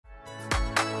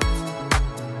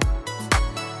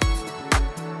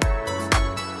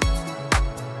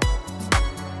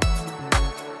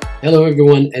Hello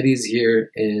everyone, Eddie's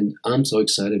here, and I'm so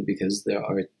excited because there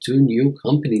are two new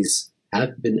companies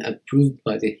have been approved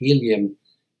by the Helium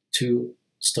to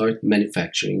start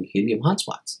manufacturing helium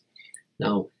hotspots.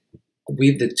 Now,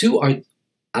 the two are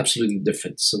absolutely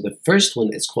different. So the first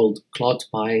one is called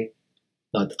Clodpi.io.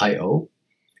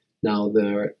 Now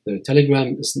their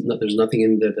Telegram is not, there's nothing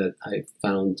in there that I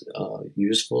found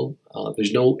useful.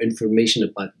 There's no information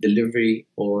about delivery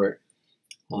or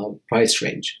price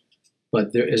range.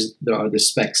 But there are the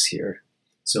specs here.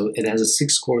 So it has a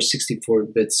 6-core,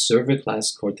 64-bit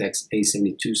server-class Cortex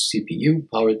A72 CPU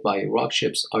powered by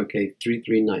Rockchip's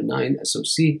RK3399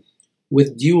 SoC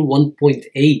with dual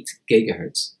 1.8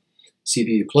 GHz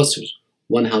CPU clusters.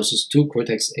 One houses 2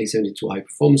 Cortex A72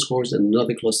 high-performance cores, and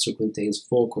another cluster contains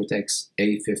 4 Cortex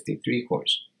A53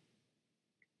 cores.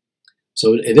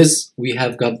 So we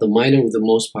have got the miner with the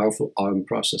most powerful ARM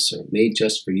processor, made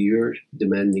just for your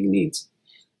demanding needs.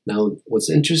 Now, what's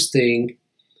interesting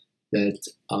that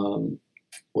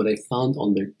what I found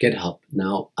on their GitHub.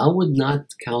 Now, I would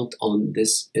not count on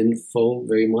this info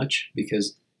very much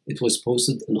because it was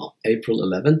posted on April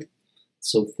 11th,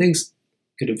 so things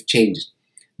could have changed.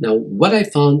 Now, what I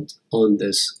found on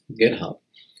this GitHub,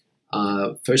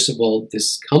 first of all,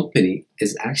 this company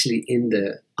is actually in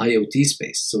the IoT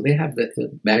space, so they have the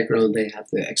background, they have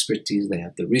the expertise, they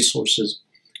have the resources,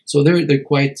 so they're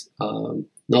quite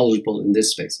knowledgeable in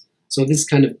this space. So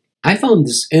I found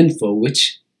this info,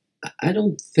 which I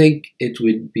don't think it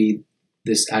would be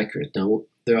this accurate. Now,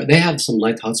 they have some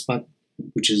light hotspot,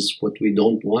 which is what we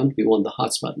don't want. We want the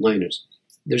hotspot miners.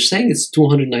 They're saying it's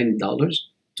 $290,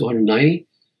 $290,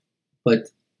 but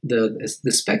the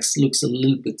specs looks a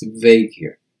little bit vague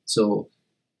here. So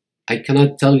I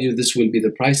cannot tell you this will be the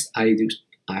price. I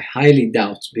highly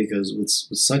doubt, because with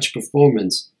such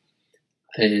performance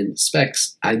and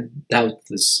specs, I doubt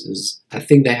this is. I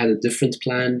think they had a different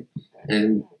plan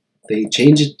and they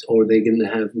changed it, or they're going to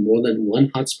have more than one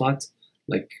hotspot,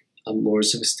 like a more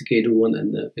sophisticated one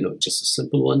and just a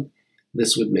simple one.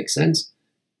 This would make sense,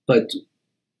 but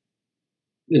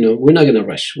we're not going to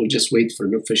rush. We'll just wait for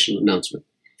an official announcement.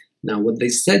 Now, what they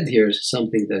said here is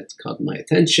something that caught my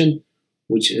attention,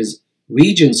 which is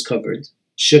regions covered,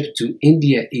 shipped to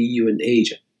India, EU, and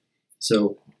Asia.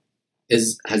 So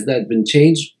has that been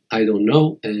changed? I don't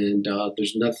know, and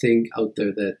there's nothing out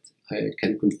there that I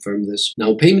can confirm this.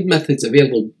 Now, payment methods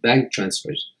available: bank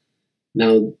transfers.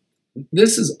 Now,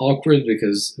 this is awkward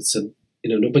because it's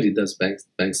nobody does bank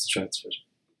transfers,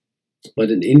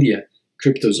 but in India,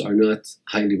 cryptos are not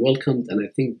highly welcomed, and I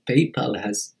think PayPal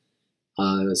has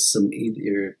some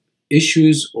either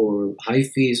issues or high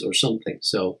fees or something.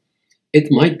 So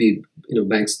it might be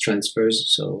banks transfers.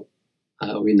 So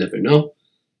we never know.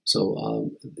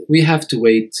 So we have to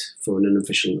wait for an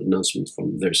official announcement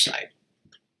from their side.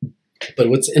 But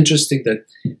what's interesting that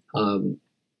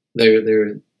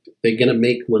they're gonna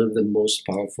make one of the most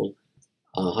powerful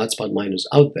hotspot miners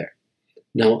out there.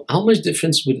 Now, how much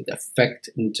difference would it affect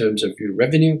in terms of your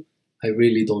revenue? I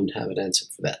really don't have an answer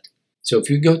for that. So if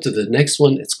you go to the next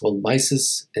one, it's called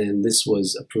Pisces, and this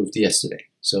was approved yesterday.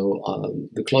 So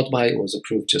the Clodpi was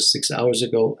approved just 6 hours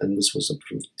ago, and this was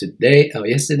approved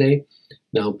yesterday.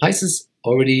 Now, Pisces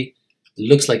already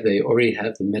looks like they already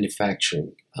have the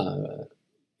manufacturing,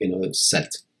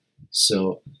 set.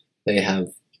 So they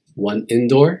have one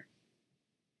indoor,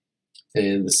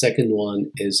 and the second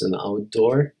one is an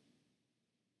outdoor.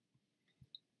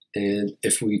 And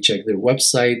if we check their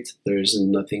website, there is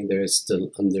nothing there. It's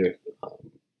still under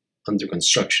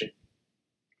construction.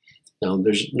 Now,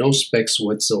 there's no specs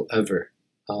whatsoever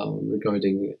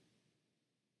regarding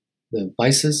the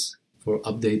Pisces for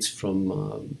updates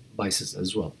from Pisces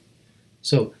as well.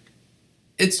 So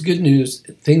it's good news.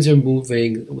 Things are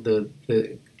moving.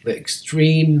 The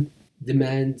extreme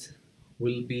demand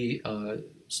will be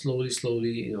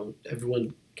slowly.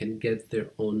 Everyone can get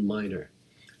their own miner.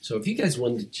 So if you guys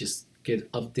want to just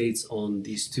get updates on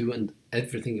these two and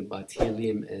everything about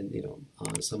Helium and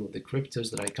some of the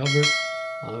cryptos that I cover,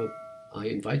 I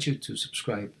invite you to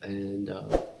subscribe and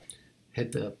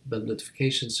hit the bell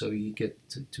notification so you get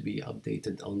to be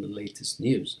updated on the latest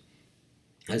news.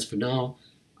 As for now,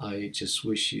 I just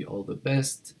wish you all the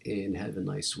best and have a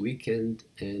nice weekend,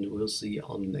 and we'll see you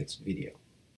on the next video.